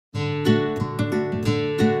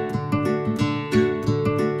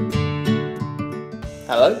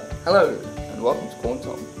Hello, Hello. and welcome to Paul and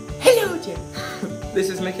Tom. Hello, Jim. This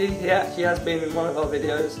is Mickey. He actually has been in one of our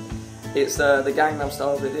videos. It's the Gangnam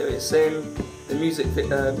Style video. It's in the music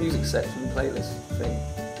section playlist thing.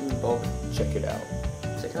 Bob, Check it out.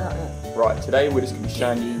 check it out, yeah. Right, today we're just going to be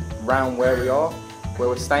showing you around where we are, where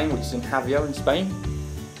we're staying, which is in Javier in Spain.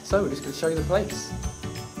 So we're just going to show you the place.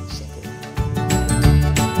 Check it out.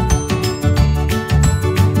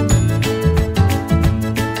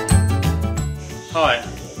 Hi,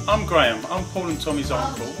 I'm Graham. I'm Paul and Tommy's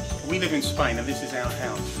uncle. We live in Spain and this is our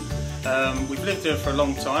house. We've lived here for a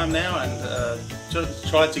long time now and just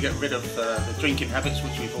tried to get rid of the drinking habits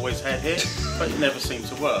which we've always had here, but it never seemed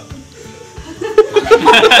to work.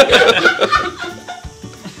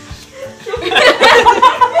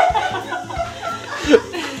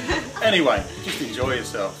 Anyway, just enjoy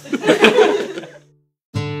yourself.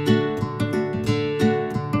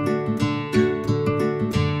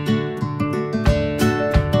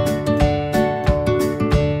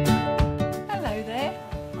 Hello there,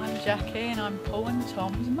 I'm Jackie and I'm Paul and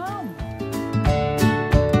Tom's mum.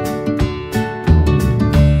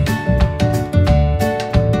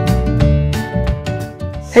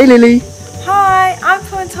 Hey Lily! Hi, I'm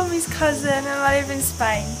Paul and Tommy's cousin and I live in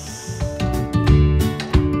Spain.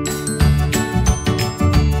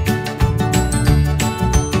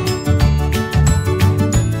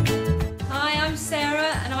 Hi, I'm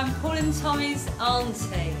Sarah and I'm Paul and Tommy's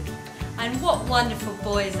auntie. And what wonderful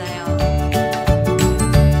boys they are.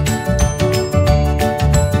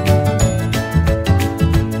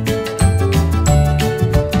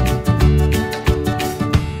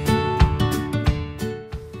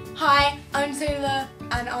 Hi, I'm Zula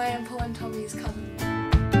and I am Paul and Tommy's cousin.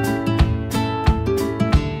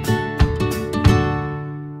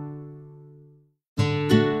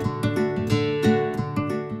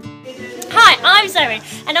 Hi, I'm Zoe,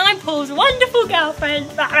 and I'm Paul's wonderful girlfriend.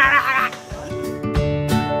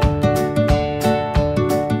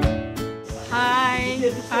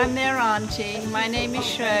 Hi, I'm their auntie. My name is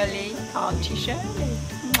Shirley, Auntie Shirley.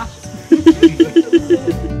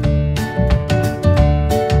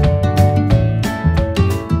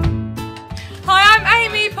 Hi, I'm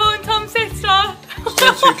Amy, Paul and Tom's sister.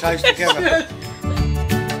 Still too close together.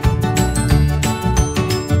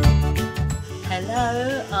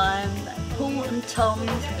 Hello, I'm Paul and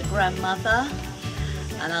Tom's grandmother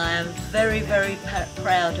and I am very, very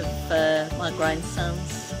proud of my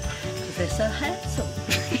grandsons because they're so handsome.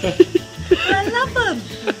 I love them.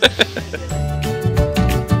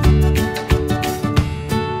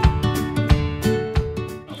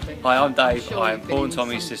 Hi, I'm Dave. I am Paul and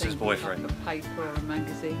Tommy's sister's boyfriend. Paper and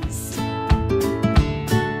magazines.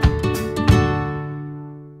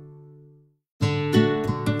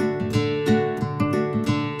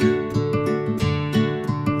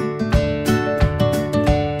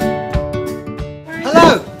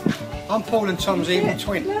 Hello, I'm Paul and Tom's evil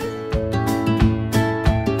twin.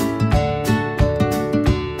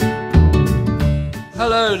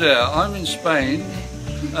 Hello there, I'm in Spain.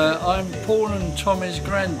 I'm Paul and Tommy's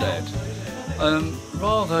granddad.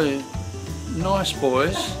 Rather nice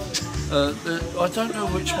boys. I don't know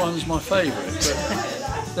which one's my favourite,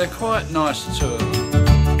 but they're quite nice to them.